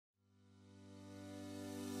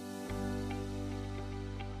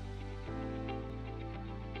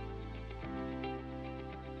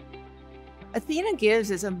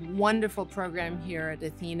athenaGives is a wonderful program here at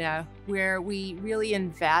Athena where we really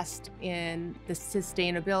invest in the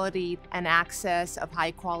sustainability and access of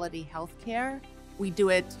high quality healthcare. We do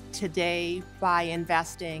it today by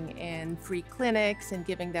investing in free clinics and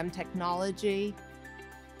giving them technology.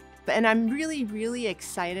 And I'm really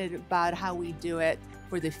excited about how we do it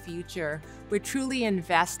for the future. We're truly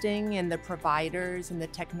investing in the providers and the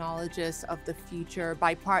technologists of the future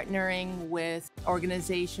by partnering with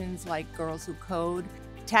organizations like Girls Who Code.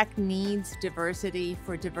 Tech needs diversity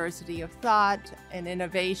for diversity of thought and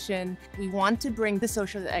innovation. We want to bring the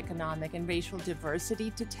social, economic, and racial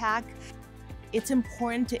diversity to tech. It's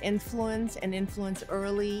important to influence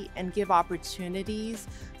early and give opportunities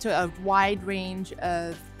to a wide range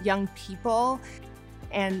of young people.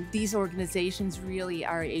 And these organizations really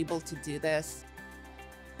are able to do this.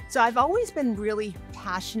 So I've always been really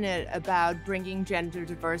passionate about bringing gender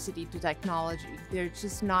diversity to technology. There's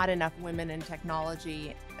just not enough women in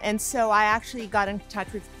technology. And so I actually got in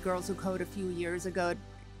touch with Girls Who Code a few years ago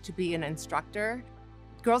to be an instructor.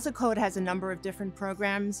 Girls Who Code has a number of different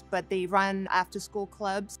programs, but they run after-school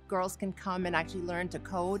clubs. Girls can come and actually learn to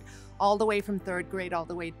code all the way from third grade all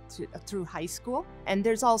the way through high school. And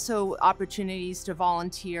there's also opportunities to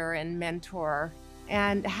volunteer and mentor.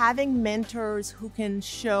 And having mentors who can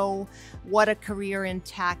show what a career in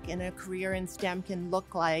tech and a career in STEM can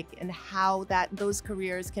look like and how those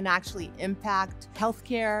careers can actually impact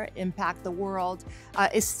healthcare, impact the world,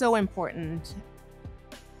 is so important.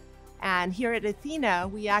 And here at Athena,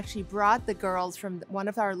 we actually brought the girls from one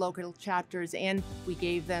of our local chapters and we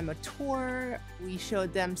gave them a tour. We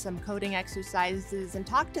showed them some coding exercises and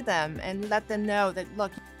talked to them and let them know that,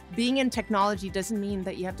 look, being in technology doesn't mean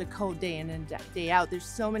that you have to code day in and day out. There's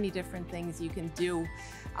so many different things you can do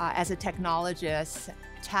as a technologist.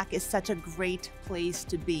 Tech is such a great place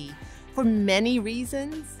to be for many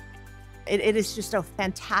reasons. It is just a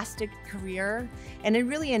fantastic career, and it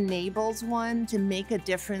really enables one to make a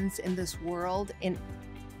difference in this world in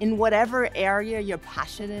whatever area you're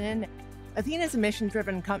passionate in. Athena is a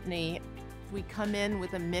mission-driven company. We come in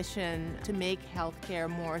with a mission to make healthcare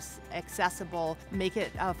more accessible, make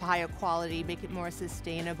it of higher quality, make it more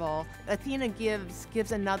sustainable. athenaGives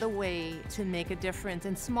gives another way to make a difference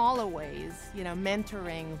in smaller ways,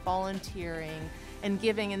 mentoring, volunteering, and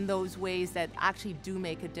giving in those ways that actually do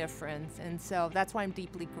make a difference. And so that's why I'm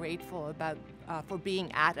deeply grateful for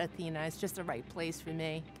being at Athena. It's just the right place for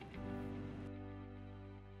me.